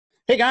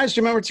Hey guys,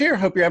 Jim Edwards here.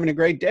 Hope you're having a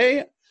great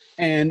day.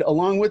 And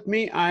along with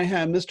me, I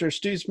have Mr.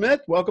 Stu Smith.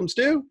 Welcome,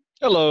 Stu.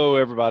 Hello,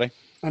 everybody.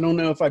 I don't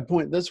know if I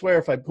point this way or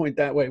if I point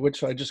that way,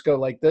 which I just go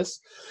like this.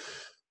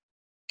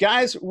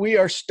 Guys, we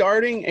are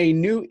starting a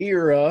new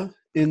era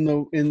in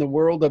the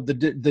world of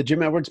the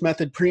Jim Edwards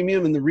Method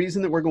Premium. And the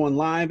reason that we're going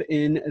live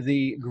in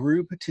the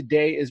group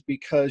today is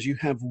because you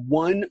have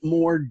one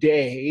more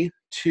day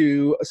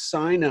to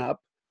sign up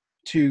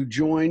to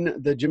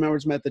join the Jim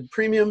Edwards Method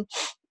Premium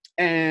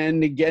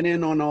and get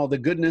in on all the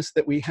goodness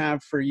that we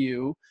have for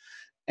you.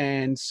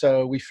 And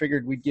so we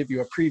figured we'd give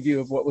you a preview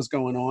of what was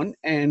going on.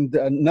 And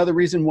another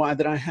reason why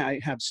that I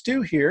have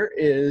Stu here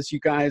is you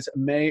guys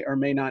may or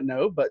may not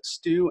know, but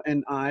Stu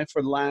and I,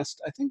 for the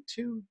last, I think,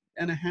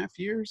 2.5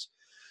 years,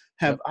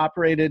 have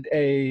operated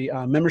a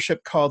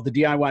membership called the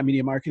DIY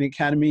Media Marketing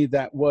Academy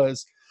that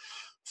was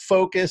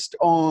focused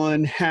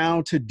on how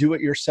to do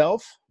it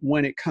yourself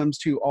when it comes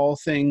to all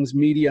things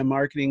media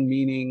marketing,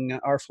 meaning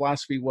our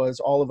philosophy was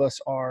all of us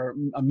are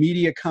a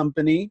media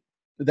company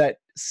that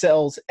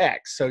sells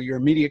X. So you're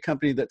a media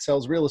company that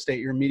sells real estate,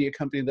 you're a media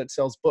company that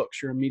sells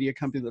books, you're a media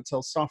company that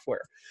sells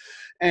software.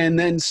 And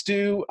then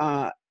Stu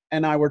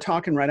and I were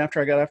talking right after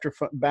I got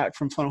back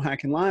from Funnel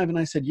Hacking Live, and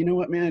I said, you know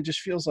what, man, it just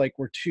feels like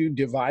we're too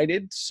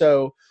divided.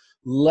 So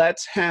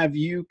let's have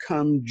you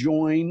come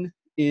join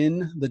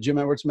in the Jim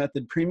Edwards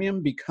Method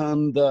Premium,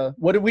 become the,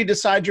 what did we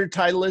decide your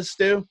title is,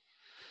 Stu?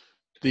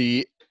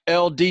 The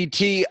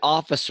LDT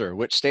officer,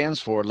 which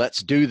stands for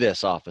Let's Do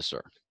This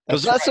Officer.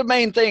 Because that's right. The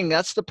main thing.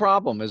 That's the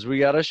problem, is we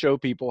got to show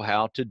people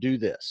how to do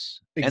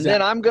this. Exactly. And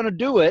then I'm going to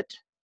do it.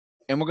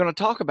 And we're going to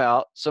talk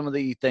about some of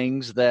the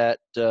things that,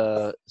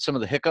 some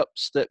of the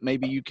hiccups that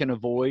maybe you can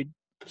avoid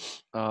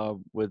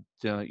with,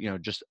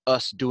 just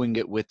us doing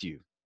it with you.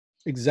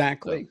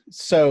 Exactly.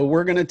 So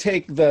we're going to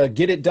take the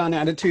get it done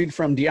attitude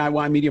from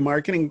DIY Media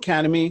Marketing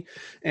Academy,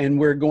 and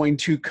we're going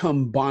to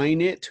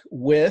combine it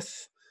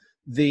with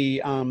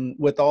the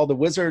with all the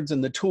wizards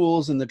and the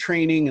tools and the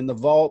training and the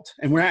vault.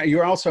 And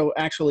you're also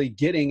actually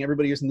getting,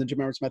 everybody using the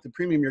Jim Edwards Method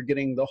Premium, you're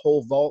getting the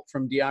whole vault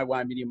from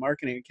DIY Media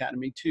Marketing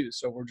Academy too.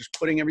 So we're just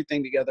putting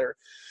everything together.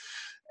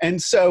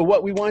 And so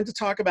what we wanted to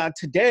talk about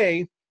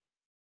today,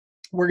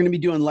 we're going to be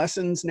doing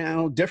lessons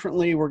now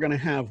differently. We're going to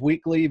have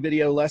weekly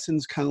video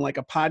lessons, kind of like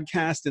a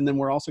podcast. And then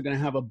we're also going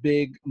to have a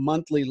big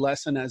monthly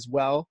lesson as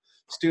well.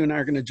 Stu and I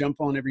are going to jump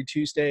on every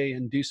Tuesday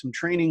and do some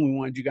training. We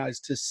wanted you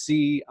guys to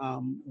see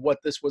what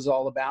this was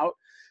all about.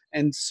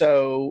 And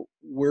so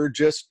we're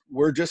just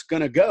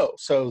going to go.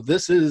 So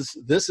this is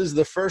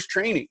the first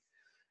training.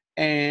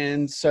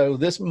 And so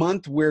this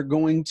month we're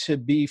going to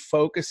be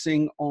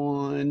focusing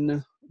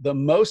on the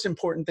most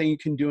important thing you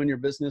can do in your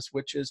business,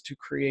 which is to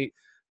create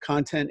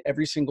content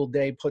every single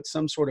day, put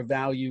some sort of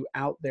value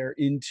out there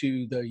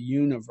into the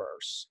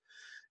universe.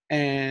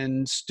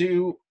 And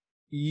Stu,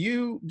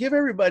 you give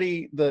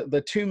everybody the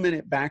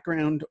 2-minute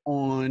background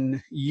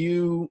on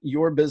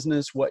your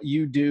business, what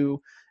you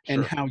do,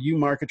 and how you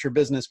market your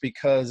business,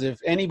 because if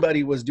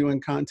anybody was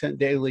doing content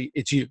daily,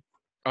 it's you.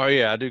 Oh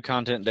yeah, I do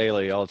content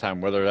daily all the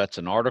time, whether that's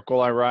an article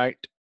I write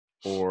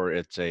or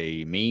it's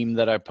a meme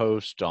that I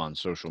post on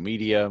social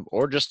media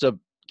or just a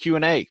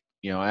Q&A.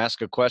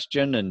 Ask a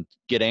question and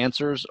get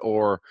answers,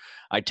 or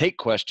I take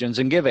questions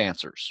and give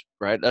answers,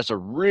 right? That's a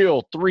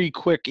real 3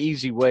 quick,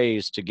 easy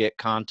ways to get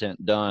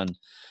content done.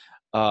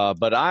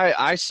 But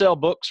I sell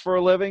books for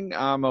a living.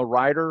 I'm a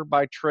writer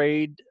by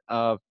trade,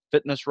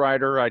 fitness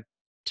writer. I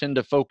tend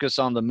to focus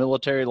on the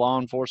military, law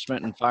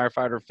enforcement, and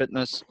firefighter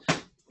fitness.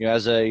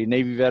 As a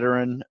Navy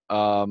veteran,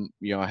 I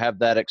have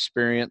that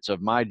experience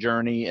of my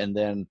journey, and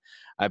then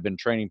I've been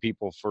training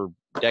people for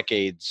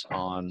decades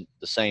on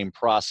the same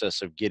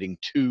process of getting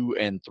to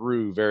and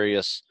through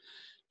various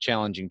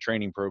challenging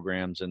training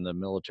programs in the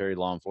military,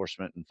 law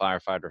enforcement, and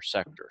firefighter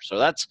sector. So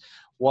that's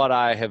what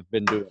I have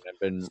been doing. I've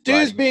been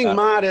Stu's being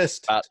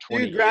modest. About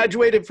 20 Stu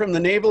graduated from the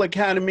Naval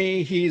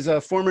Academy. He's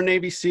a former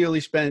Navy SEAL.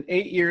 He spent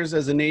 8 years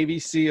as a Navy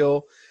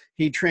SEAL.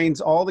 He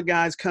trains all the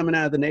guys coming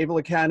out of the Naval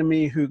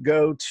Academy who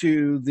go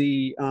to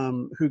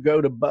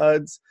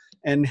BUD/S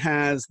and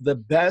has the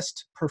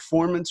best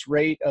performance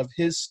rate of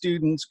his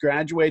students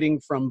graduating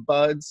from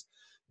BUD/S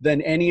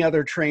than any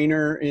other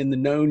trainer in the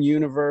known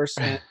universe.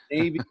 And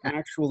Navy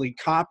actually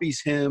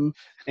copies him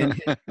and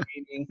his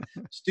training.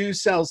 Stu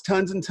sells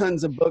tons and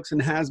tons of books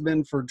and has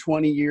been for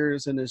 20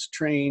 years and has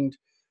trained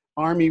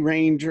Army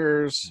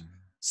Rangers,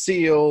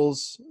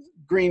 SEALs,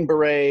 Green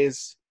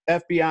Berets,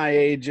 FBI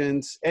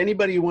agents,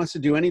 anybody who wants to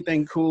do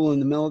anything cool in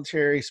the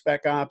military,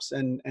 spec ops,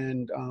 and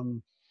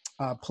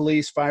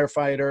police,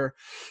 firefighter.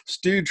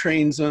 Stu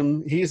trains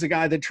them. He's the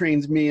guy that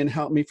trains me and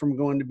helped me from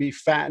going to be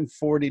fat and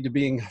 40 to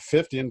being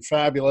 50 and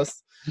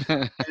fabulous.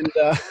 And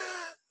but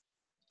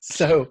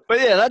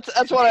yeah,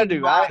 that's what I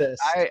do.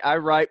 I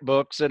write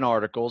books and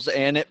articles,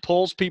 and it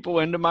pulls people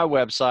into my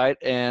website.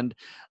 And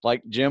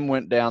like Jim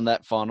went down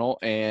that funnel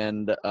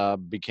and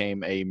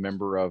became a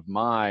member of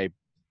my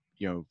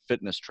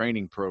fitness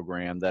training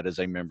program that is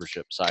a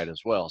membership site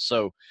as well.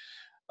 So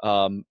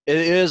it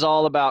is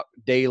all about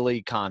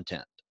daily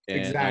content.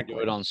 And I do Exactly.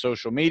 it on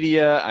social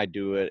media. I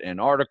do it in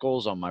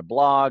articles on my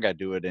blog. I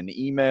do it in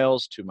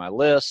emails to my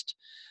list.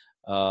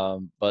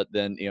 But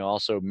then,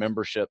 also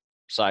membership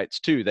sites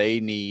too. They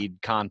need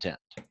content.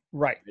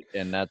 Right.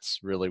 And that's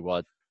really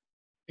what,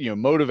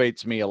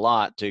 motivates me a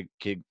lot to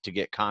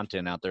get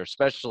content out there,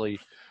 especially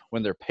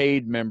when they're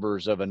paid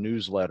members of a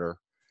newsletter,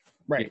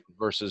 Right.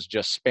 versus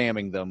just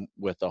spamming them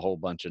with a whole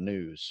bunch of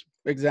news.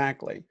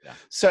 Exactly. Yeah.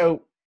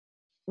 So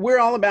we're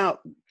all about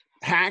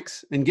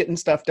hacks and getting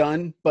stuff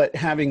done, but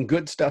having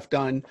good stuff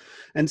done.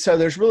 And so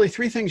there's really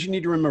 3 things you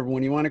need to remember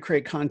when you want to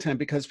create content,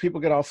 because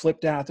people get all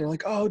flipped out. They're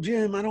like, oh,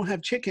 Jim, I don't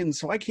have chickens,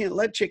 so I can't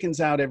let chickens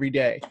out every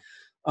day.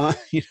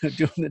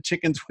 Doing the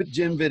chickens with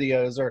Jim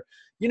videos, or,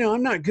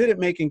 I'm not good at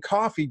making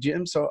coffee,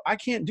 Jim, so I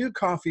can't do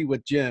coffee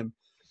with Jim.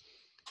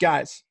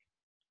 Guys,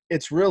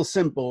 it's real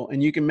simple,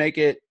 and you can make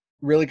it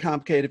really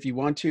complicated if you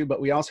want to,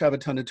 but we also have a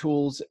ton of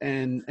tools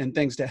and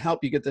things to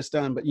help you get this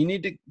done. But you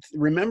need to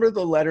remember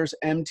the letters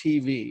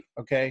MTV,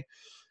 okay?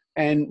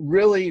 And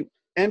really,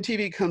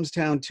 MTV comes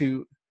down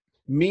to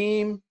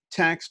meme,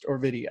 text, or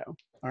video,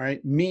 all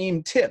right?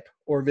 Meme, tip,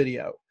 or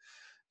video.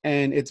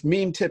 And it's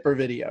meme, tip, or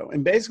video.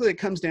 And basically it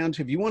comes down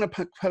to, if you want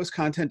to post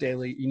content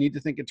daily, you need to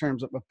think in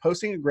terms of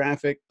posting a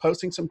graphic,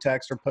 posting some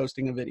text, or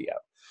posting a video.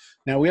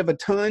 Now, we have a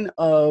ton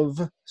of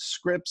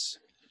scripts.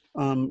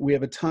 We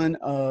have a ton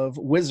of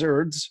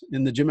wizards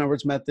in the Jim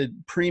Edwards Method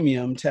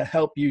Premium to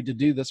help you to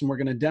do this. And we're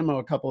going to demo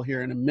a couple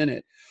here in a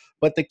minute.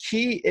 But the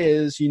key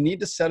is you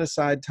need to set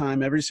aside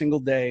time every single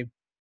day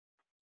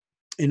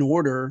in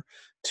order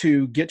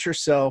to get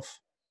yourself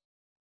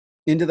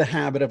into the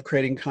habit of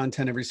creating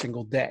content every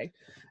single day.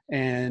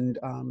 And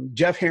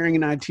Jeff Herring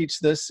and I teach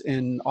this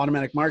in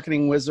Automatic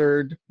Marketing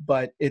Wizard,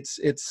 but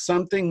it's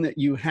something that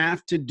you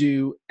have to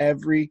do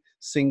every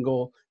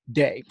single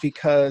day,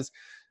 because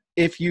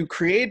if you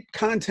create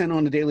content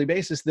on a daily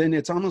basis, then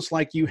it's almost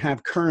like you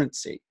have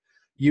currency.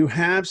 You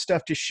have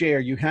stuff to share.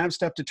 You have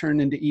stuff to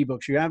turn into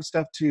ebooks. You have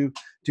stuff to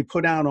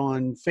put out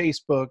on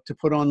Facebook, to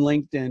put on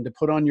LinkedIn, to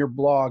put on your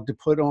blog, to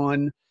put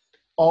on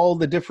all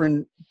the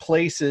different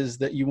places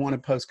that you want to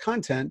post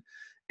content.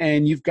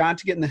 And you've got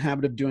to get in the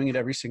habit of doing it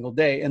every single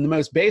day. And the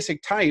most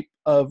basic type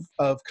of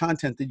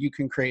content that you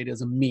can create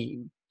is a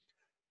meme.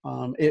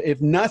 If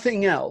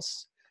nothing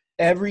else,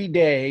 every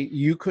day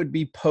you could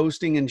be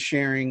posting and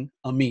sharing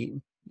a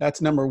meme.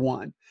 That's number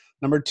 1.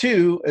 Number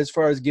 2, as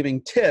far as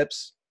giving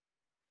tips,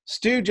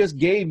 Stu just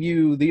gave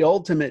you the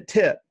ultimate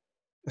tip,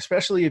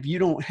 especially if you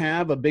don't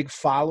have a big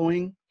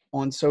following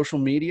on social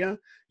media.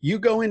 You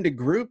go into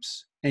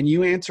groups and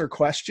you answer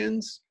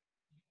questions,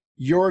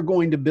 you're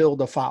going to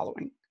build a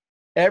following.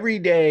 Every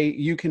day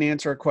you can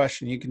answer a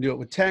question. You can do it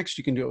with text.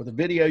 You can do it with a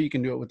video. You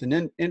can do it with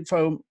an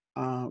info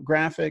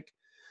graphic.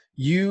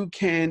 You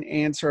can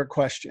answer a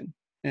question.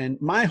 And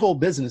my whole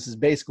business has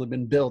basically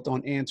been built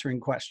on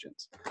answering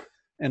questions.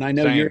 And I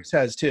know yours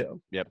has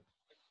too. Yep,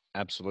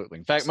 absolutely.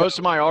 In fact, most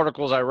of my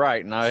articles I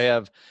write, and I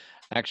have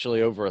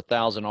actually over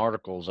 1,000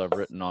 articles I've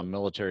written on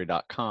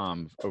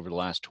military.com over the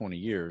last 20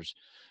 years.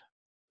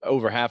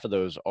 Over half of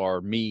those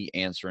are me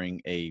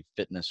answering a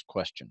fitness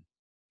question.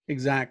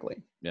 Exactly.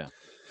 Yeah.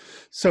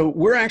 So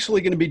we're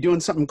actually going to be doing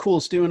something cool.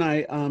 Stu and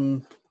I,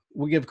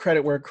 we'll give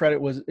credit where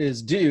credit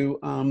is due.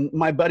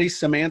 My buddy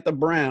Samantha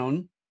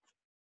Brown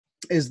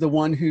is the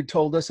one who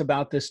told us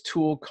about this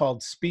tool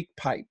called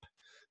SpeakPipe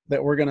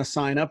that we're going to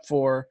sign up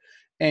for.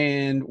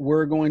 And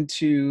we're going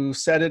to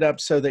set it up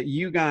so that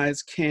you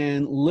guys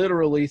can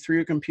literally, through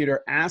your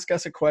computer, ask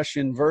us a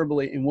question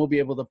verbally, and we'll be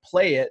able to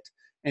play it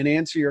and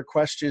answer your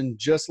question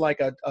just like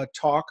a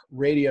talk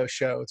radio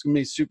show. It's going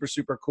to be super,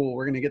 super cool.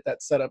 We're going to get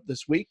that set up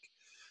this week.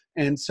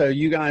 And so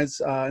you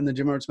guys in the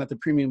Jim Edwards Method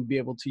Premium will be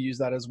able to use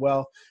that as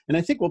well. And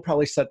I think we'll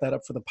probably set that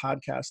up for the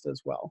podcast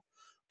as well.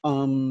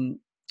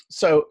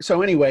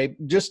 So anyway,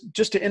 just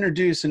to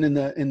introduce, and in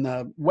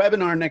the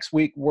webinar next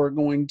week, we're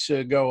going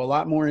to go a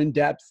lot more in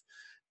depth,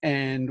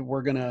 and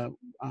we're going to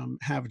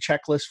have a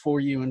checklist for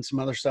you and some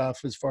other stuff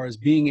as far as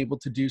being able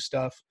to do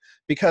stuff.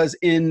 Because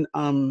in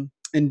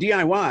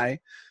DIY,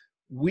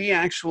 we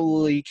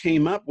actually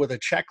came up with a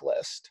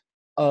checklist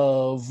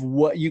of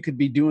what you could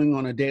be doing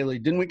on a daily.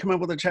 Didn't we come up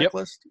with a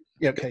checklist?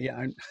 Yep. Yeah. Okay.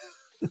 Yeah.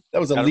 That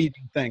was a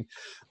leading thing.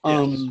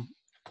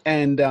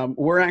 Yes.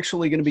 We're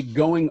actually going to be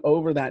going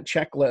over that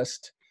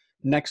checklist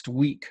next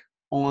week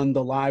on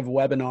the live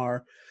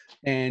webinar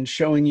and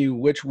showing you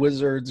which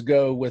wizards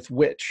go with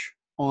which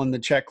on the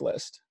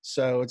checklist.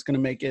 So it's going to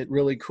make it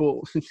really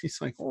cool. He's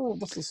like, oh,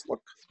 what's this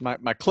look?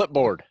 My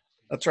clipboard.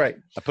 That's right.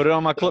 I put it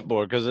on my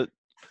clipboard because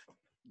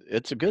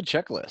it's a good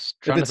checklist.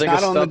 If it's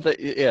not on the,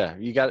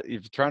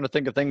 you're trying to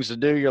think of things to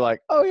do. You're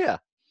like, oh yeah,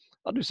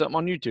 I'll do something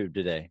on YouTube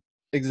today.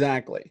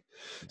 Exactly.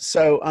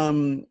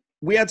 So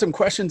we had some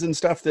questions and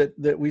stuff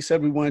that we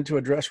said we wanted to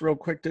address real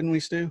quick, didn't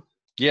we, Stu?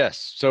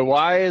 Yes. So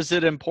why is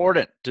it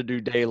important to do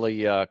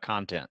daily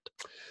content?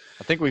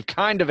 I think we've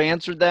kind of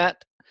answered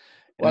that.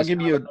 Well, I'll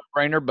give you a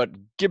no-brainer, but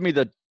give me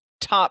the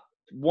top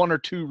 1 or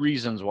 2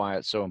 reasons why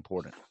it's so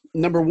important.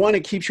 Number 1,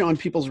 it keeps you on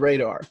people's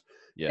radar.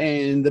 Yes.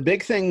 And the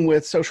big thing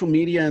with social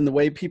media and the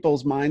way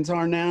people's minds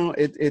are now,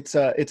 it's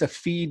a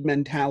feed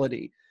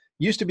mentality.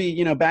 Used to be,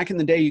 you know, back in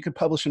the day, you could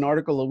publish an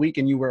article a week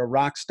and you were a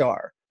rock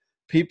star.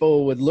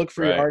 People would look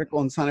for your Right.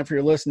 article and sign up for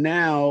your list.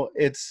 Now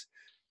it's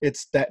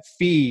that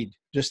feed,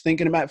 just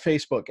thinking about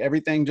Facebook,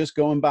 everything just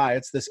going by.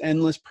 It's this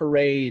endless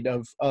parade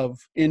of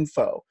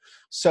info.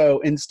 So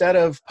instead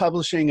of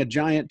publishing a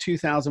giant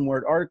 2,000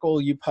 word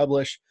article, you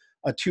publish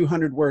a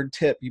 200 word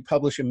tip, you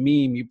publish a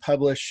meme, you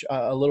publish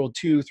a little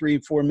 2, 3,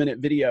 4 minute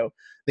video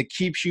that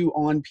keeps you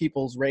on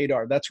people's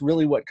radar. That's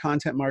really what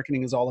content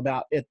marketing is all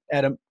about.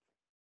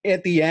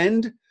 At the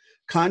end,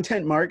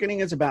 content marketing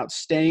is about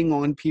staying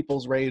on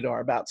people's radar,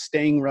 about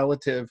staying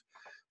relative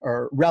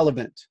or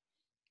relevant.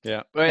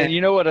 Yeah. And you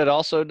know what it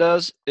also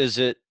does is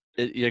it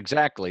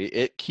exactly,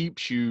 it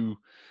keeps you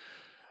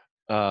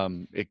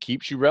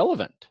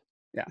relevant.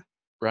 Yeah.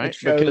 Right.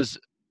 Shows,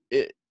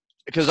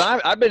 Because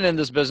I've been in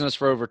this business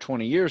for over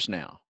 20 years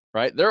now,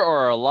 right? There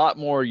are a lot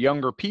more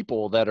younger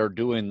people that are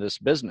doing this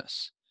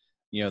business,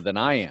 you know, than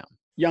I am.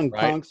 young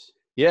Right. punks.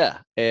 Yeah.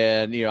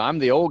 And, you know, I'm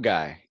the old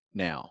guy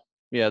now.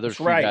 Yeah. There's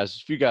That's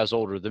a few guys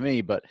older than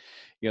me, but,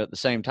 you know, at the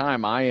same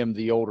time, I am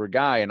the older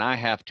guy and I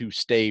have to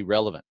stay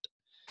relevant.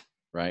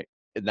 Right.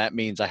 And that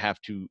means I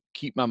have to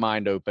keep my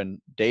mind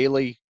open,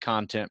 daily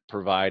content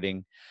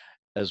providing,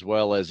 as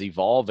well as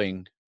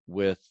evolving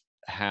with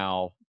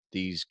how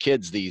these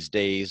kids these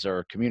days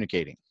are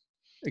communicating.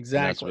 And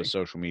that's with Exactly.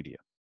 social media.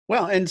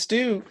 Well, and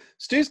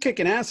Stu's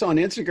kicking ass on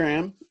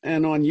Instagram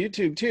and on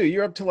YouTube too.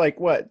 You're up to like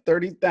what,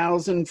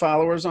 30,000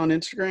 followers on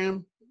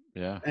Instagram?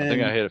 Yeah. I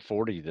think I And hit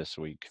 40 this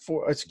week.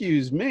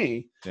 excuse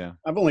me, Yeah.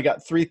 I've only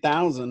got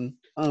 3,000.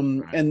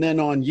 Right. And then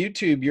on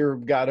YouTube,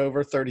 you've got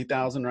over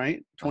 30,000,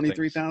 right?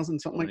 23,000,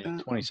 something like that.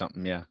 20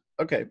 something. Yeah.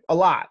 Okay, a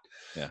lot.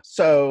 Yeah.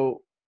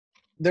 So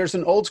there's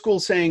an old school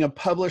saying of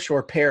publish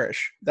or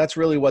perish. That's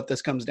really what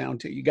this comes down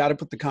to. You got to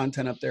put the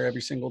content up there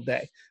every single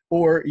day,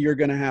 or you're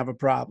going to have a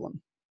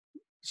problem.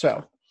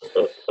 So,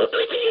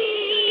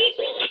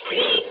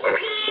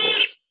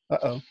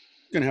 uh-oh,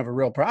 you're going to have a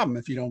real problem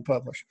if you don't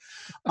publish.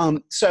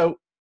 So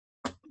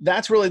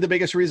that's really the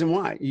biggest reason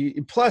why.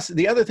 Plus,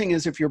 the other thing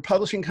is if you're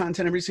publishing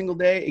content every single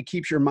day, it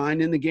keeps your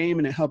mind in the game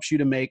and it helps you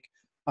to make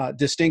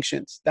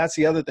distinctions. That's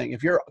the other thing.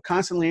 If you're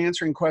constantly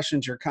answering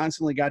questions, you're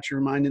constantly got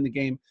your mind in the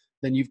game,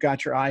 then you've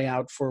got your eye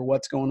out for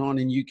what's going on,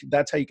 and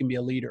that's how you can be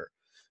a leader,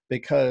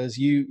 because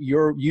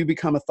you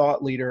become a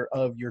thought leader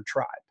of your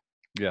tribe.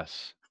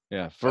 Yes.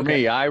 Yeah. For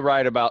me, I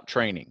write about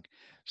training.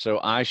 So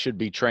I should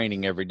be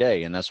training every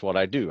day. And that's what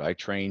I do. I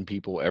train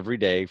people every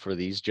day for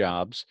these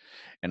jobs,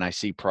 and I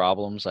see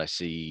problems. I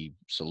see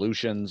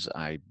solutions.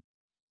 I,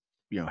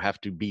 you know, have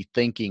to be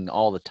thinking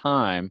all the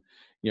time,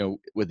 you know,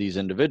 with these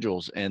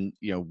individuals. And,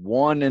 you know,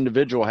 one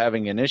individual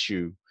having an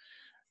issue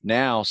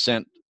now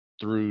sent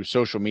through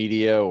social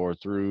media or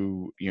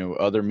through, you know,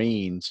 other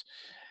means,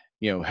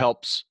 you know,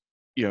 helps,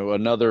 you know,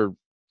 another,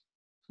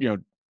 you know,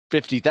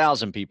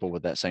 50,000 people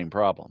with that same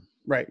problem.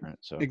 Right.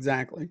 So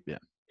exactly. Yeah.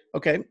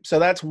 Okay. So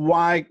that's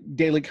why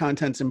daily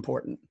content's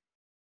important.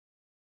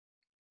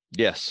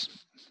 Yes.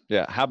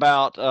 Yeah. How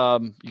about,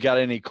 you got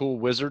any cool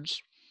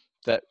wizards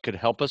that could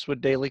help us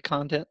with daily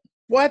content?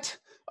 What?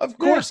 Of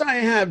course I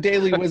have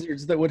daily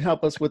wizards that would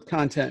help us with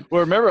content.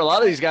 Well, remember, a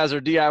lot of these guys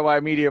are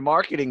DIY media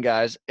marketing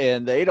guys,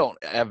 and they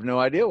have no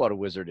idea what a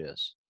wizard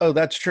is. Oh,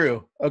 that's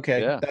true.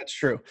 Okay. Yeah. That's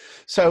true.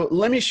 So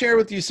let me share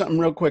with you something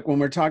real quick when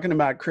we're talking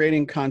about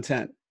creating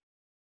content.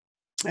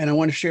 And I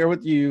want to share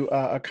with you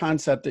a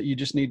concept that you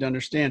just need to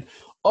understand.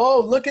 Oh,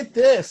 look at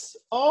this.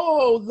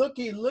 Oh,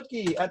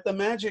 looky at the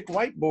magic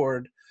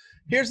whiteboard.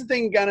 Here's the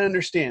thing you got to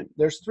understand.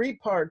 There's 3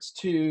 parts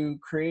to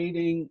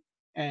creating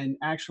and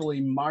actually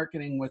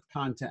marketing with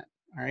content.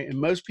 All right. And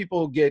most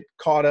people get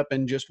caught up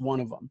in just one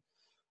of them.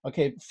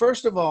 Okay.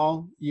 First of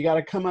all, you got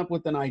to come up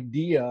with an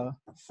idea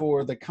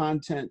for the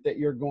content that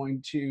you're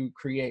going to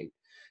create.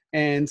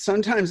 And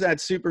sometimes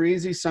that's super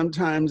easy.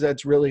 Sometimes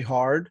that's really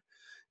hard.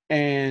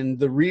 And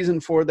the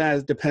reason for that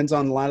is depends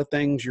on a lot of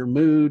things, your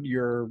mood,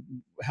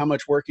 how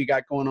much work you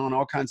got going on,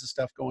 all kinds of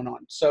stuff going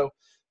on. So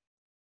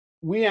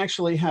we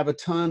actually have a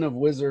ton of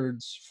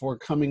wizards for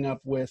coming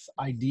up with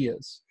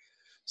ideas.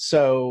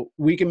 So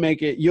we can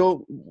make it,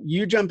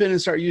 you jump in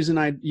and start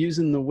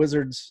using the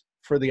wizards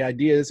for the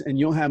ideas, and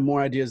you'll have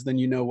more ideas than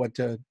you know what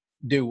to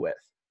do with.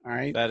 All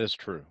right. That is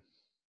true.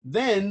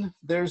 Then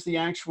there's the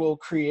actual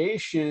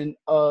creation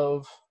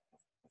of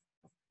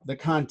the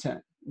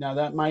content. Now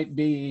that might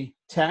be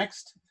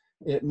text,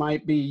 it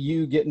might be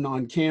you getting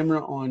on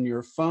camera on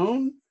your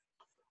phone,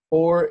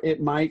 or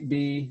it might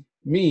be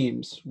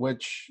memes,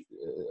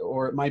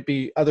 or it might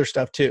be other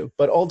stuff too.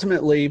 But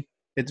ultimately,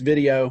 it's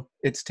video,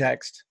 it's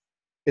text,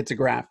 it's a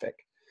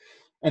graphic.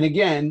 And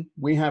again,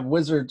 we have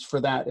wizards for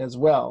that as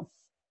well.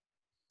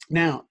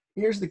 Now,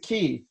 here's the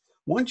key.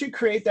 Once you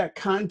create that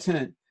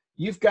content,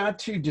 you've got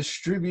to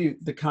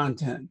distribute the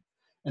content.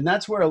 And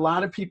that's where a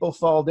lot of people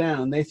fall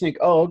down. They think,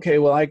 oh, okay,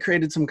 well, I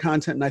created some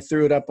content and I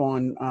threw it up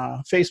on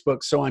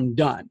Facebook, so I'm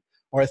done.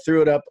 Or I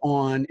threw it up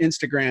on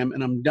Instagram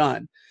and I'm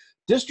done.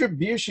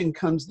 Distribution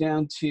comes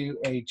down to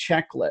a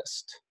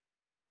checklist.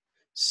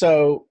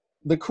 So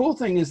the cool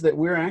thing is that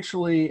we're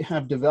actually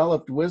have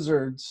developed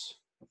wizards.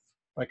 If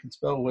I can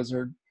spell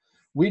wizard,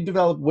 we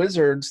developed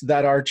wizards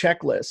that are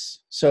checklists.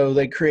 So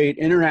they create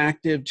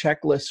interactive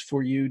checklists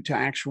for you to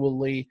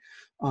actually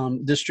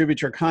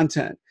distribute your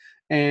content.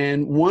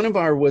 And one of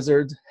our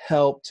wizards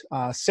helped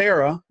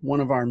Sarah,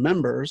 one of our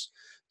members,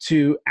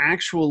 to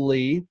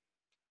actually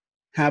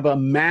have a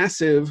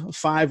massive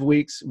 5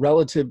 weeks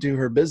relative to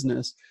her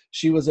business.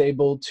 She was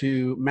able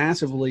to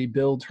massively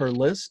build her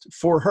list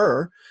for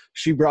her.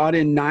 She brought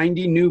in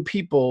 90 new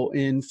people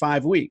in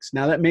 5 weeks.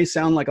 Now that may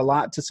sound like a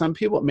lot to some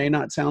people. It may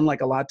not sound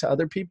like a lot to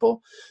other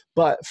people,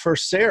 but for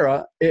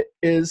Sarah, it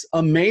is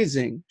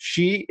amazing.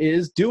 She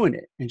is doing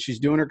it, and she's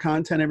doing her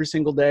content every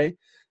single day,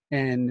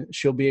 and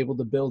she'll be able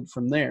to build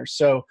from there.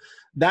 So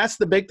that's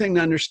the big thing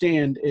to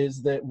understand,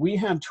 is that we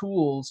have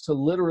tools to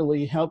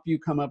literally help you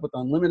come up with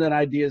unlimited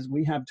ideas.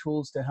 We have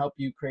tools to help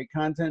you create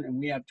content, and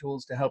we have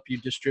tools to help you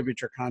distribute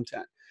your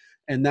content.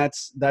 And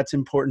that's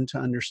important to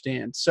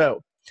understand.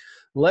 So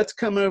let's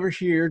come over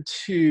here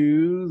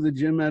to the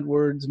Jim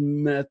Edwards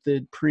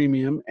Method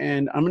Premium,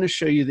 and I'm going to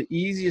show you the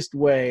easiest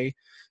way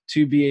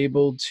to be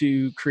able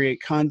to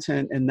create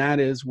content, and that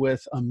is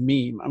with a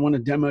meme. I want to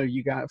demo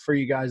for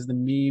you guys the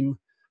meme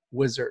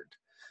wizard.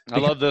 I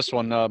love this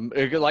one.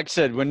 Like I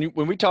said, when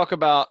we talk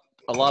about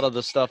a lot of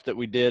the stuff that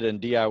we did in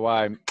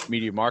DIY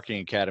Media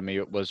Marketing Academy,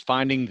 it was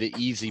finding the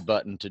easy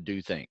button to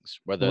do things,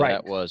 whether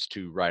that was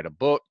to write a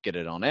book, get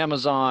it on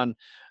Amazon,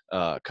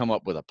 come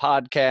up with a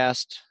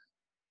podcast.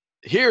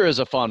 Here is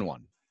a fun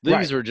one.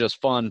 These are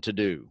just fun to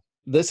do.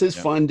 This is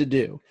fun to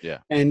do. Yeah.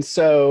 And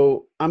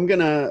so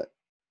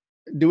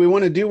do we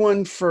want to do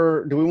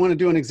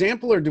an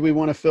example, or do we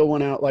want to fill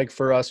one out like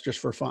for us just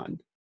for fun?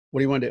 What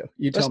do you want to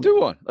do? Let's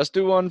do one. Let's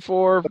do one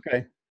for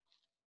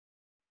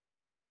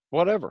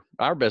whatever,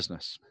 our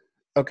business.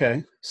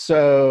 Okay.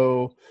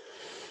 So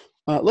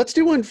let's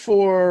do one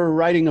for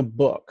writing a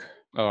book.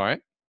 All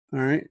right.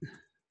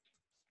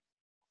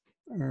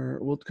 Or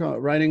we'll call it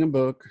writing a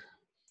book.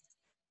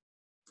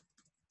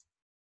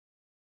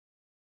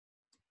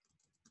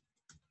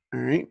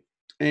 All right.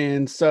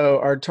 And so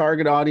our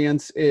target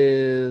audience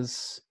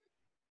is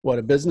what,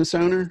 a business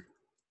owner?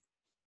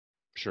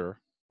 Sure.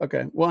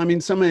 Okay. Well, I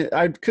mean,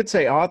 I could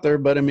say author,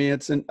 but I mean,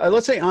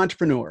 let's say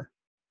entrepreneur.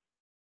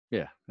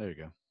 Yeah, there you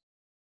go.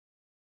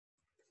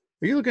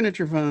 Are you looking at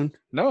your phone?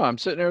 No, I'm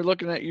sitting there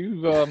looking at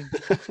you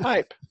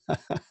type.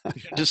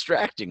 You're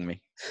distracting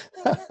me.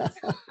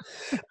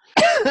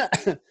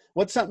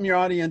 What's something your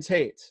audience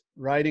hates?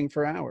 Writing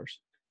for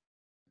hours.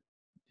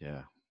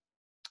 Yeah.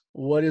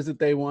 What is it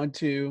they want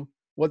to,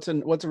 what's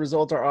a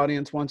result our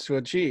audience wants to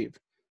achieve?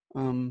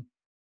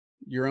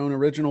 Your own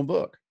original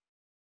book.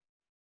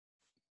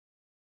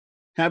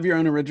 Have your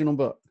own original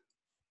book.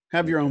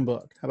 Have your own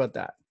book. How about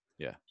that?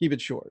 Yeah. Keep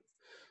it short.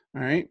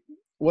 All right.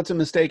 What's a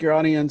mistake your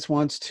audience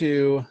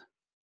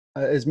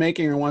is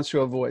making or wants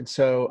to avoid?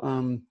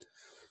 So,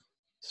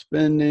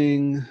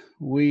 spending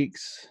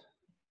weeks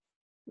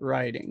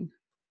writing.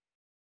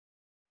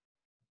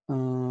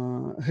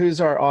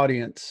 Who's our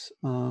audience?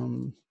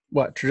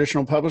 What,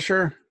 traditional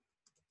publisher?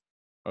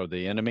 Oh,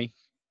 the enemy?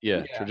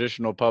 Yeah.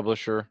 Traditional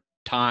publisher.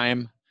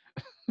 Time.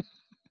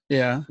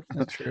 Yeah,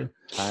 that's true.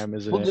 Time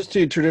is We'll just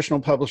do traditional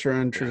publisher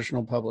and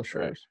traditional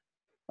publishers.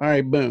 All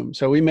right, boom.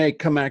 So we may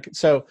come back.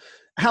 So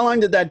how long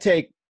did that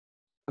take?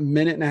 A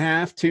minute and a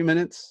half, 2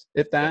 minutes,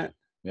 if that?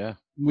 Yeah.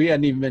 We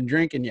hadn't even been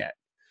drinking yet.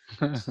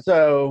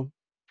 So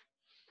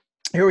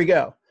here we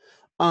go.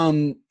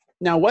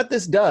 Now what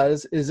this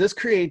does is this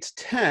creates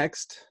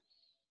text,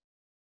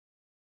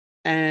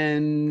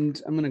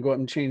 and I'm going to go up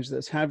and change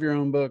this. Have your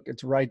own book.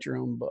 It's write your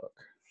own book.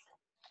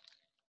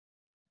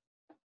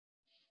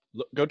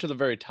 Look, go to the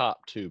very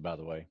top too, by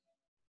the way.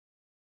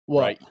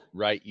 What?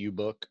 Write you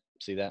book.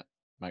 See that?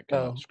 Might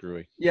come out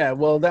screwy. Yeah,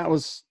 well, that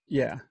was,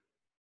 yeah.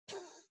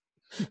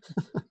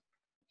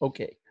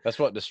 Okay. That's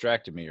what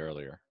distracted me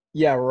earlier.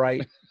 Yeah,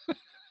 right.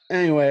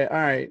 Anyway, all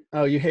right.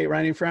 Oh, you hate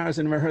writing for hours?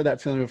 I never heard that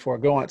feeling before.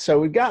 Go on. So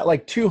we've got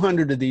like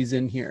 200 of these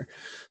in here.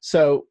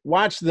 So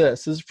watch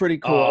this. This is pretty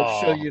cool.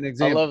 I'll show you an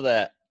example. I love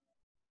that.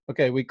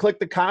 Okay, we click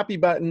the copy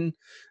button,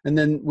 and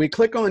then we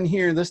click on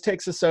here. This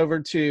takes us over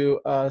to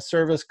a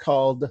service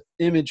called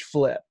Image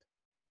Flip.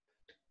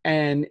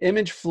 And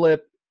Image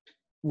Flip,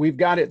 we've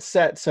got it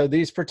set so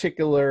these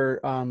particular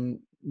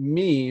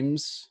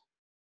memes,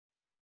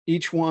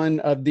 each one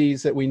of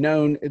these that we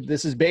know,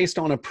 this is based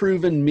on a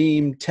proven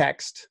meme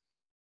text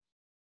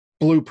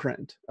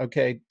blueprint,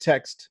 okay,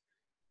 text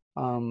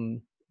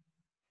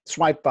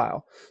swipe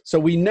file. So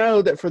we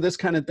know that for this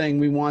kind of thing,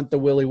 we want the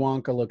Willy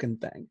Wonka looking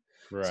thing.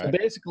 Right. So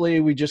basically,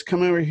 we just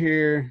come over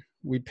here,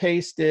 we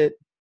paste it,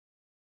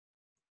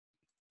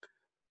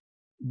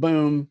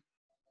 boom,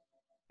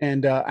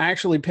 and I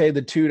actually pay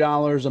the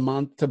 $2 a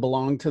month to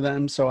belong to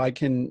them, so I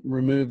can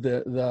remove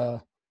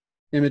the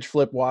Image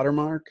Flip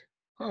watermark.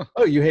 Huh.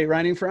 Oh, you hate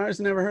writing for hours?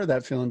 Never heard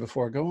that feeling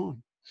before. Go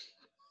on.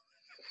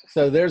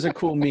 So there's a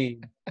cool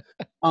meme.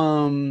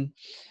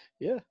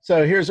 Yeah.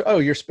 So here's, oh,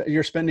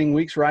 you're spending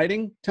weeks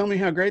writing? Tell me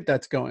how great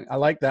that's going. I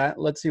like that.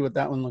 Let's see what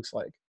that one looks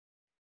like.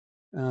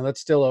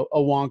 That's still a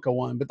Wonka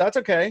one, but that's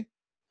okay.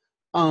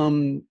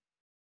 So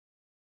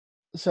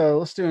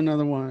let's do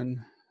another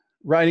one.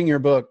 Writing your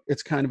book,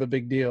 it's kind of a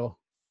big deal.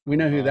 We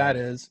know who that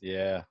is.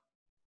 Yeah.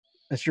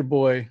 That's your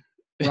boy,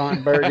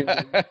 Ron Burgundy.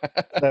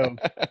 So,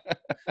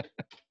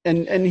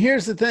 and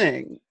here's the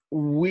thing.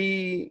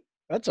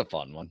 That's a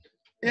fun one.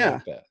 Yeah. I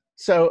like that.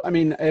 So, I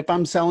mean, if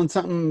I'm selling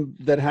something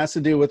that has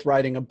to do with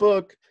writing a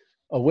book,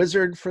 a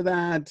wizard for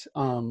that,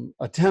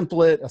 a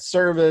template, a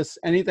service,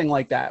 anything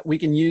like that, we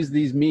can use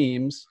these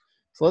memes.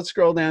 So let's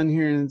scroll down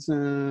here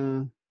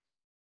and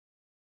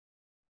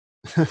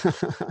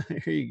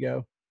here you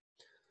go.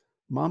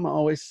 Mama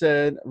always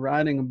said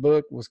writing a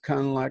book was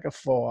kind of like a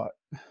fart.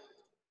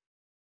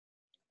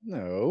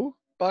 No,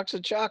 box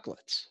of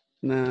chocolates.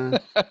 Nah.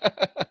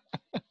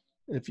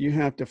 If you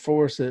have to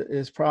force it,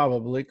 it's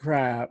probably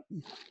crap.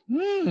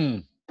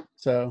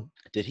 So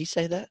did he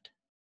say that?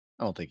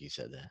 I don't think he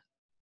said that.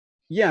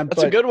 Yeah,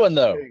 that's a good one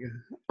though.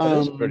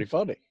 That's pretty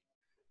funny.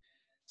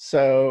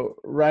 So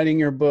writing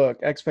your book,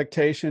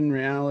 expectation,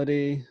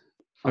 reality.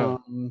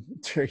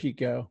 There you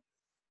go.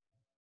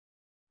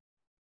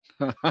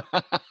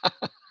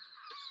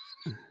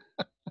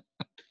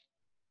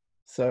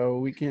 So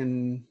we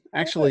can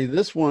actually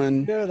this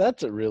one. Yeah,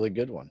 that's a really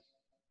good one.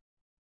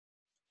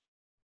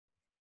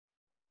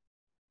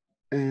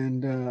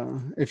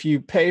 And if you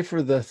pay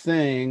for the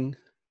thing,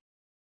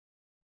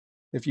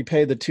 if you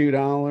pay the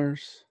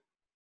 $2,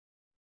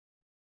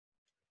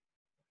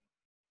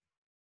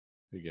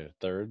 you get a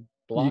third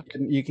block.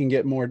 You can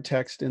get more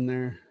text in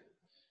there.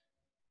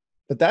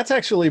 But that's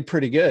actually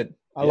pretty good.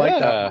 I like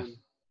that one.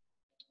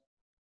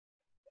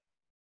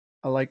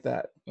 I like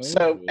that.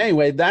 So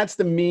anyway, that's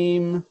the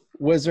meme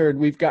wizard.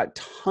 We've got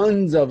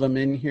tons of them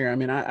in here. I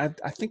mean, I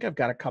think I've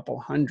got a couple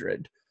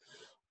hundred.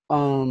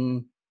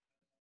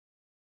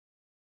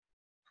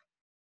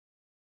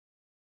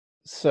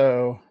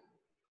 So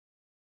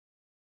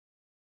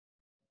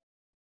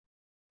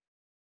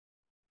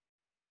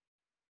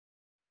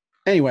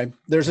anyway,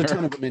 there's a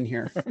ton of them in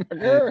here.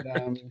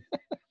 And,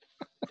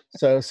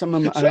 so some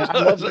of them, I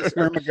love this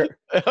Ermagerd.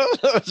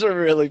 Those are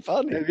really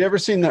funny. Have you ever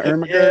seen the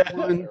Ermagerd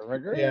one?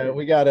 Yeah,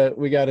 we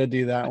gotta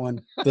do that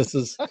one. This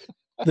is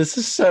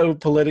so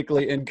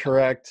politically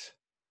incorrect,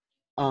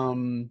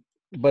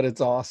 but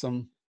it's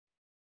awesome.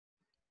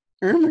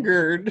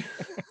 Ermagerd,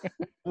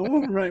 I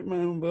want to write my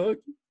own book.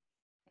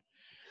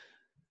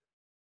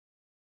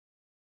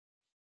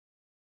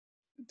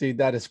 Dude,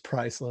 that is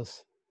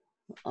priceless.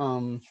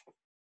 So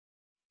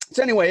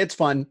anyway, it's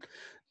fun.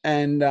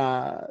 And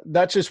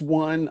that's just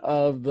one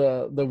of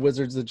the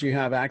wizards that you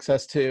have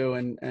access to.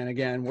 And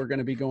again, we're going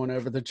to be going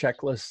over the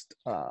checklist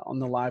on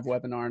the live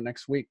webinar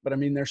next week. But I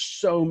mean, there's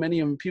so many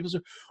of them. People say,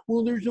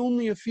 well, there's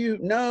only a few.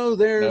 No,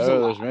 there's a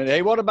lot. Many.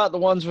 Hey, what about the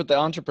ones with the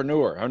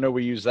entrepreneur? I know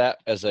we used that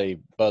as a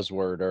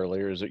buzzword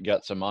earlier. Is it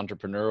got some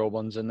entrepreneurial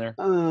ones in there?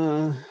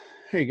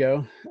 Here you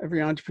go.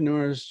 Every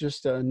entrepreneur is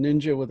just a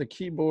ninja with a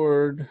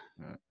keyboard.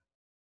 Right.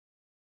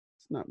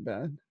 It's not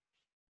bad.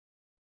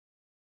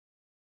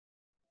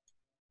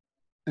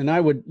 And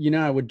I would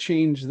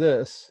change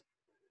this.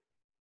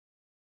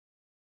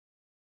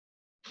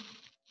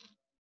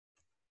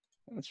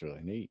 That's really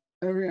neat.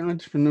 Every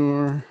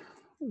entrepreneur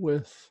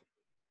with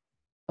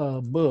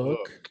a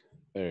book.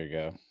 There you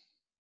go.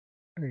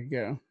 There you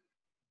go.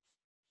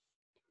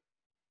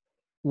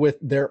 With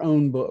their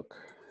own book.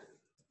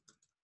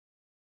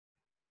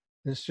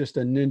 It's just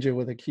a ninja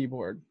with a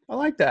keyboard. I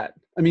like that.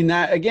 I mean,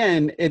 that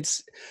again,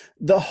 it's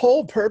the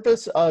whole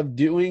purpose of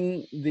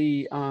doing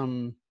the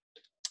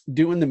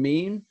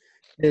meme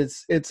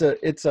is it's a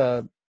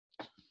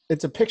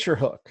picture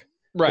hook,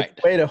 right?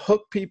 It's a way to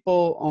hook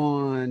people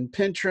on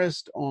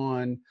Pinterest,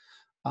 on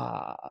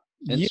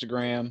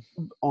Instagram,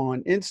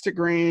 on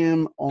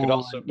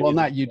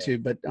not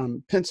YouTube, but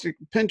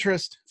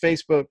Pinterest,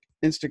 Facebook,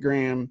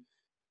 Instagram,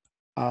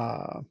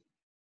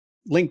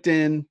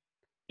 LinkedIn.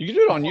 You can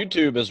do it on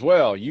YouTube as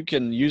well. You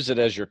can use it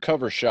as your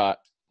cover shot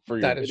for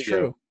your video. That is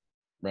true.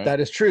 Right? That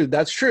is true.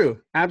 That's true.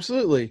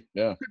 Absolutely.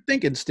 Yeah. Good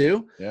thinking,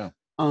 Stu. Yeah.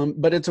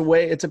 But it's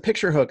a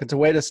picture hook. It's a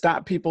way to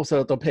stop people so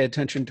that they'll pay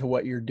attention to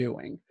what you're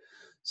doing.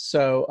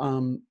 So,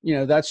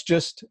 that's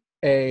just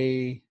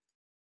that's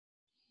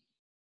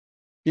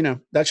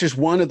just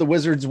one of the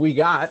wizards we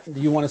got.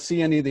 Do you want to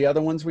see any of the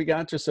other ones we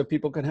got just so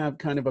people can have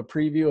kind of a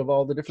preview of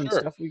all the different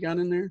stuff we got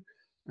in there?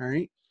 All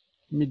right.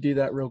 Let me do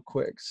that real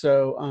quick.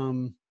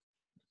 So,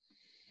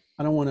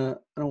 I don't want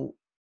to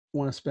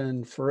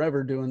spend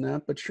forever doing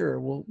that, but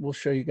sure, we'll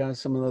show you guys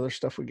some of the other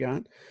stuff we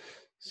got.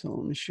 So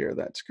let me share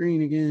that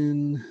screen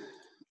again.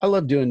 I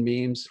love doing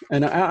memes,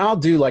 and I'll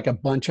do like a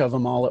bunch of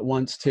them all at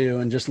once too,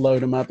 and just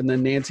load them up. And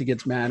then Nancy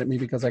gets mad at me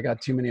because I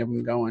got too many of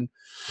them going.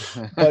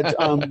 But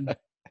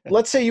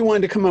let's say you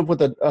wanted to come up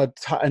with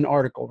an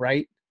article,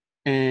 right?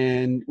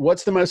 And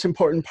what's the most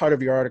important part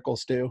of your article,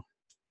 Stu?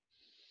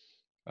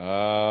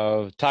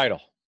 Title.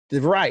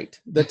 Right,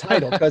 the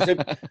title, because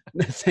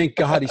thank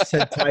God he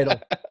said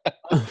title.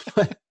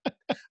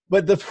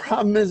 But the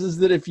problem is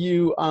that if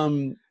you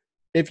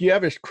if you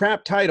have a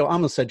crap title, I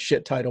almost said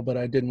shit title, but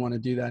I didn't want to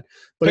do that.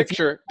 But if you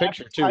Picture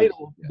have a too.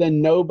 title,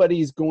 then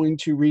nobody's going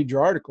to read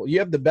your article. You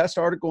have the best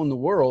article in the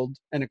world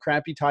and a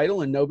crappy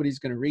title, and nobody's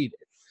going to read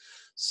it.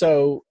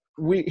 So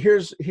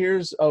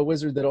here's a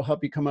wizard that'll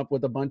help you come up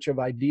with a bunch of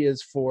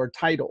ideas for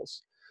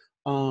titles.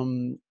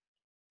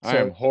 I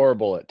am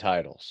horrible at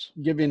titles.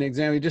 Give you an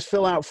example. You just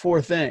fill out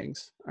 4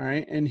 things. All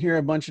right. And here are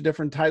a bunch of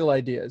different title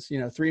ideas.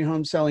 3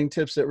 home selling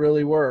tips that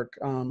really work.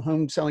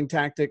 Home selling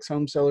tactics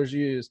home sellers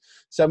use.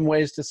 7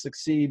 ways to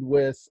succeed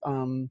with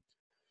home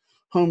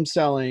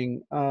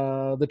selling.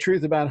 The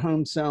truth about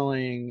home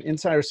selling.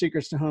 Insider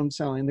secrets to home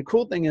selling. The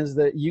cool thing is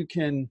that you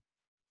can,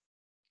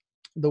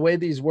 the way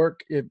these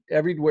work,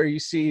 everywhere you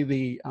see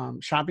the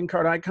shopping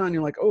cart icon,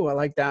 you're like, oh, I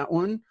like that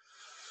one.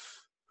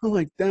 I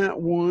like that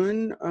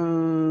one.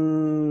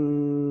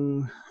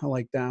 I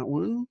like that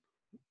one.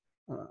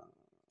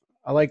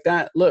 I like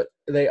that. Look,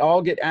 they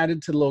all get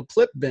added to the little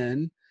clip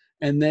bin,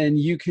 and then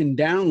you can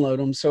download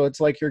them. So it's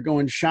like you're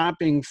going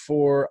shopping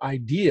for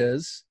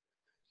ideas,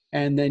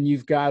 and then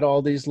you've got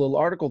all these little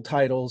article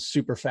titles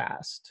super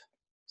fast.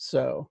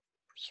 So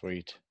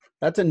sweet.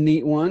 That's a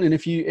neat one. And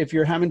if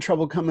you're having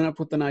trouble coming up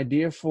with an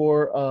idea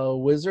for a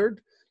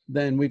wizard,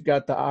 then we've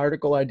got the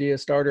article idea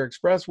starter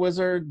express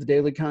wizard, the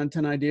daily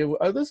content idea.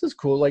 Oh, this is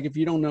cool. Like if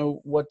you don't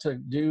know what to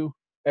do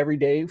every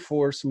day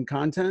for some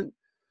content,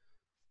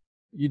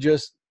 you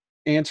just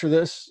answer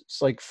this.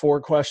 It's like 4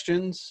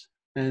 questions,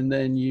 and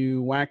then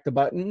you whack the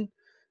button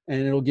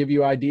and it'll give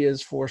you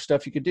ideas for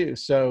stuff you could do.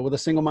 So with a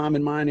single mom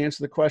in mind,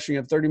 answer the question. You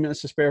have 30 minutes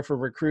to spare for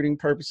recruiting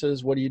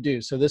purposes. What do you do?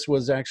 So this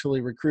was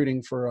actually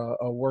recruiting for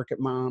a work at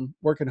home.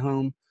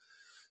 And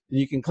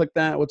you can click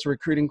that. What's a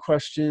recruiting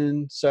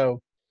question?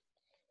 So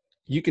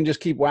you can just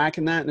keep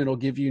whacking that and it'll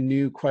give you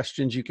new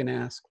questions you can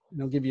ask.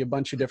 It'll give you a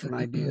bunch of different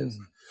ideas.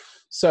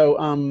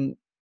 So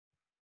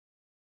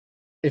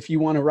if you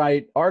want to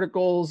write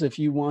articles, if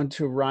you want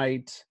to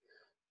write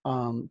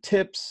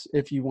tips,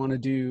 if you want to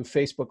do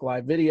Facebook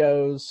Live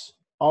videos,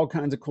 all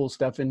kinds of cool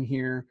stuff in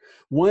here.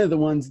 One of the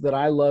ones that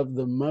I love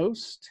the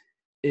most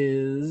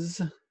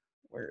is,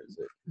 where is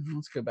it?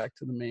 Let's go back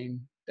to the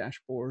main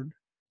dashboard.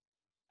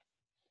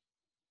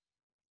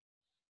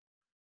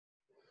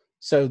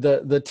 So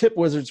the tip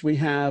wizards, we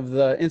have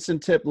the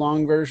instant tip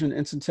long version,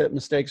 instant tip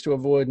mistakes to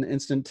avoid, and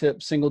instant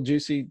tip single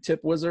juicy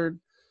tip wizard.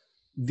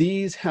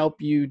 These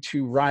help you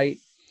to write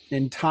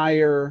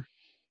entire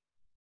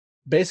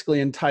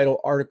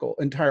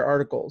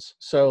articles.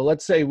 So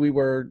let's say we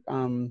were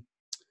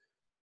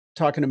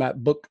talking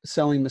about book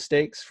selling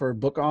mistakes for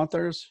book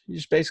authors. You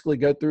just basically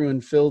go through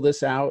and fill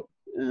this out.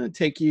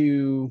 Take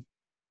you,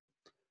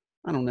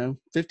 I don't know,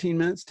 15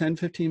 minutes, 10,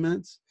 15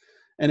 minutes,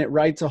 and it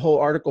writes a whole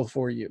article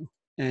for you.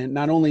 And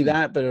not only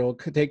that, but it'll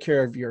take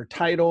care of your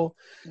title.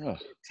 It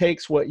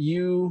takes what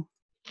you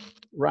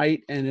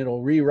write and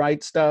it'll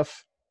rewrite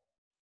stuff.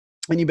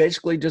 And you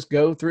basically just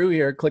go through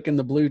here, clicking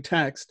the blue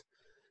text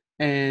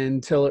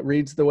until it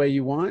reads the way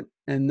you want.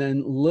 And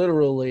then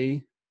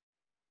literally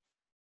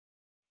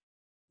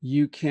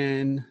you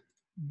can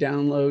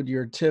download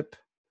your tip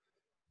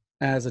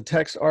as a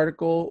text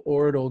article,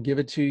 or it'll give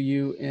it to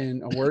you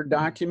in a Word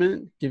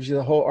document, gives you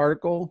the whole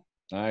article.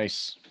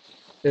 Nice.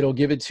 It'll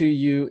give it to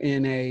you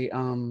in a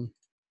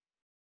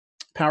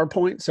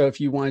PowerPoint. So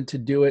if you wanted to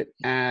do it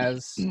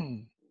as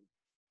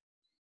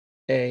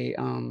a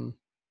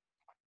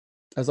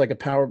like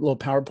a little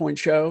PowerPoint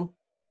show,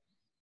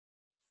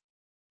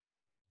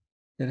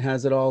 it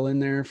has it all in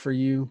there for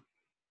you.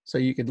 So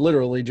you could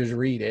literally just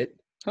read it.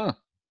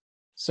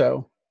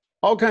 So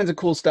all kinds of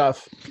cool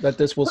stuff that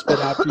this will spit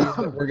out for you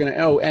that we're going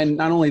to, and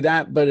not only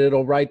that, but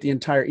it'll write the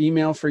entire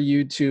email for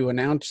you to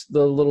announce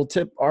the little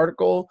tip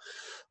article.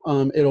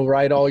 It'll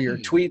write all your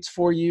tweets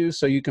for you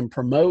so you can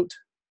promote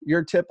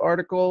your tip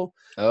article.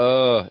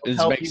 Oh, it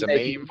makes a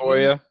meme for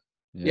you.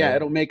 Yeah,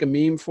 it'll make a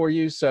meme for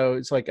you. So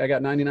it's like, I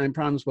got 99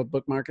 problems, but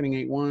book marketing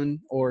ain't one.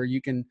 Or you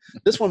can,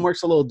 this one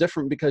works a little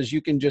different because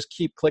you can just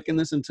keep clicking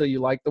this until you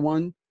like the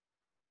one.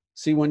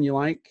 See one you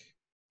like.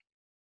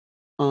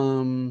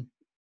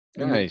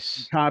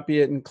 Nice. Copy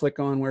it and click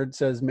on where it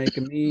says make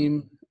a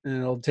meme, and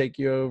it'll take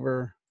you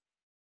over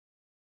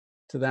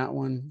to that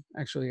one.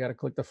 Actually, you got to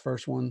click the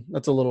first one.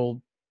 That's a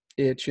little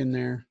itch in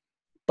there,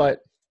 but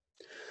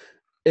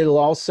it'll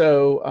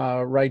also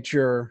write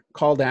your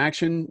call to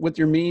action with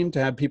your meme to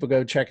have people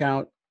go check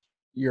out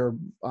your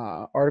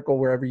article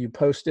wherever you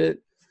post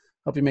it,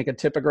 help you make a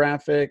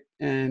typographic.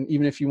 And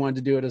even if you wanted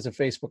to do it as a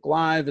Facebook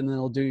Live, and then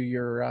it'll do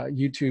your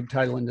YouTube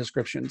title and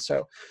description.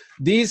 So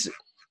these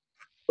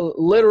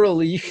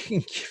literally, you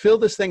can fill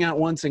this thing out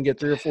once and get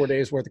 3 or 4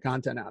 days worth of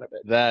content out of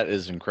it. That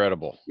is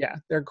incredible. Yeah,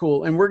 they're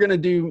cool. And we're going to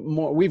do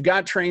more. We've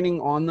got training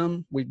on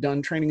them. We've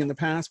done training in the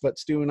past, but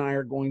Stu and I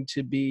are going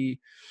to be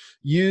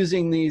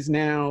using these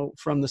now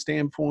from the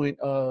standpoint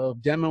of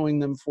demoing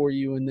them for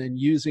you and then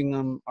using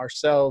them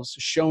ourselves,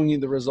 showing you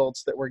the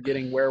results that we're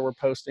getting, where we're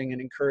posting,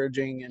 and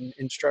encouraging and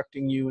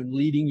instructing you and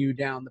leading you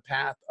down the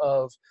path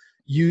of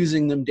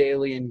using them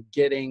daily and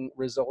getting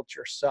results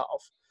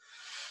yourself.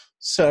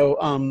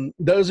 So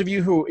those of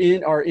you who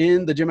are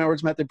in the Jim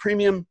Edwards Method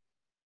Premium,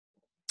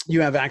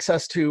 you have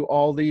access to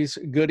all these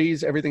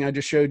goodies, everything I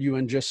just showed you,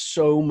 and just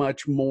so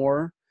much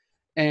more.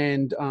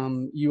 And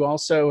you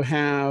also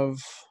have,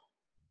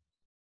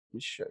 let me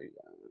show you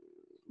that.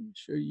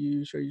 Show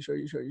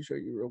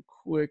you real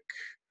quick.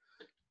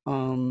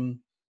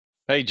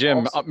 Hey,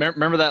 Jim, Also,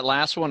 remember that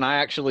last one I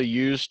actually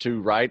used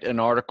to write an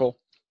article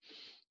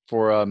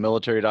for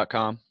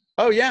military.com?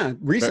 oh yeah,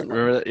 recently.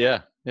 Remember that?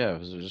 Yeah. Yeah. It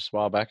was just a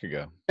while back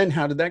ago. And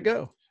how did that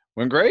go?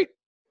 Went great.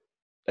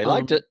 They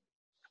liked it.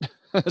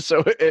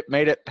 So it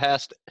made it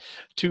past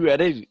 2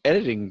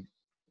 editing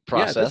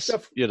process, yeah, this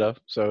stuff,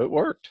 so it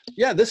worked.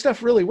 Yeah, this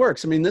stuff really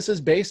works. I mean, this is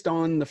based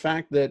on the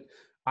fact that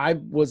I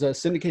was a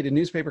syndicated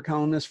newspaper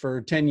columnist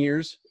for 10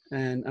 years.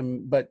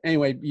 And but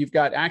anyway, you've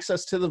got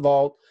access to the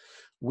vault.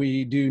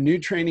 We do new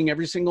training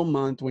every single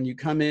month. When you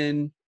come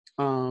in,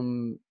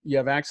 you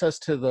have access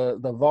to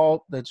the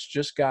vault that's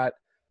just got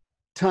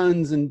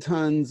tons and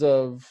tons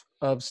of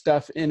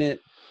stuff in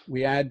it.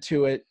 We add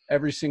to it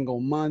every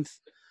single month.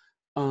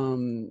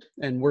 And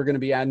we're going to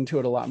be adding to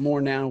it a lot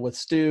more now with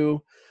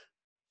Stu.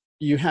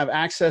 You have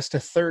access to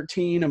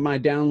 13 of my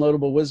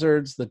downloadable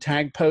wizards: the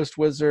tag post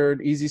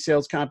wizard, easy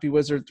sales copy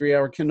wizard,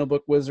 3-hour Kindle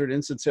book wizard,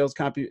 instant sales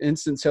copy,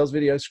 instant sales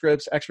video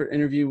scripts, expert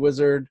interview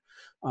wizard,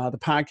 the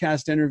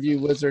podcast interview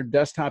wizard,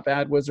 desktop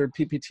ad wizard,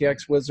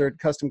 PPTX wizard,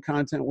 custom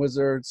content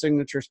wizard,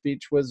 signature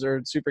speech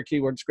wizard, super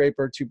keyword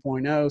scraper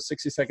 2.0,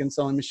 60-second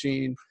selling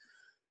machine.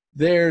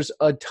 There's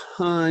a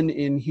ton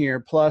in here,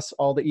 plus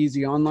all the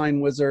easy online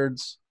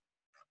wizards.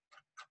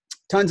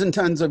 Tons and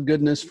tons of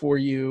goodness for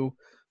you.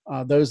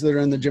 Those that are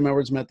in the Jim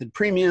Edwards Method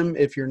Premium.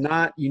 If you're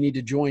not, you need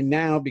to join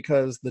now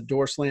because the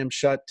door slammed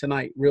shut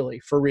tonight, really,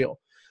 for real.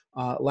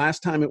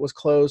 Last time it was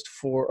closed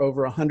for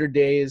over 100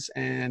 days,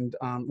 and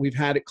we've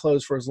had it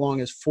closed for as long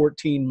as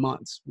 14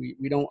 months.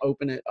 We don't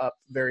open it up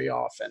very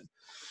often.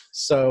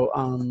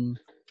 So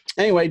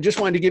anyway, just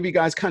wanted to give you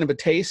guys kind of a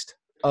taste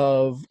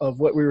of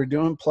what we were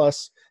doing,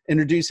 plus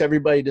introduce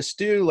everybody to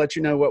Stu, let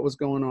you know what was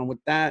going on with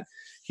that.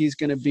 He's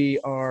going to be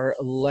our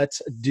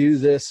Let's Do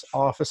This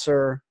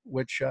officer,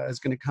 which is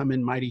going to come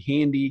in mighty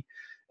handy.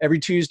 Every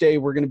Tuesday,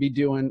 we're going to be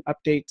doing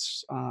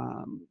updates.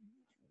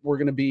 We're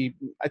going to be,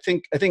 I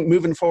think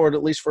moving forward,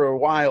 at least for a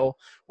while,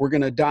 we're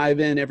going to dive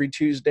in every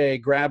Tuesday,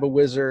 grab a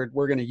wizard.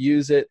 We're going to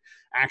use it,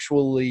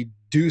 actually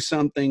do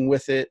something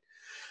with it,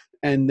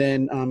 and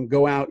then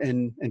go out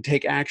and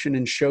take action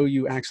and show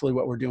you actually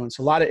what we're doing.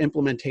 So a lot of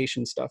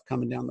implementation stuff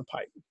coming down the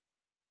pipe.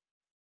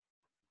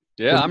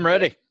 Yeah, I'm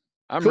ready.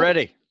 I'm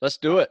ready. Let's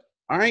do it.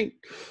 All right.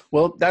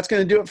 Well, that's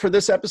going to do it for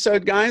this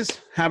episode,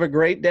 guys. Have a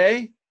great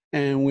day,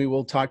 and we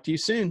will talk to you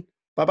soon.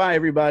 Bye-bye,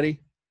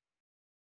 everybody.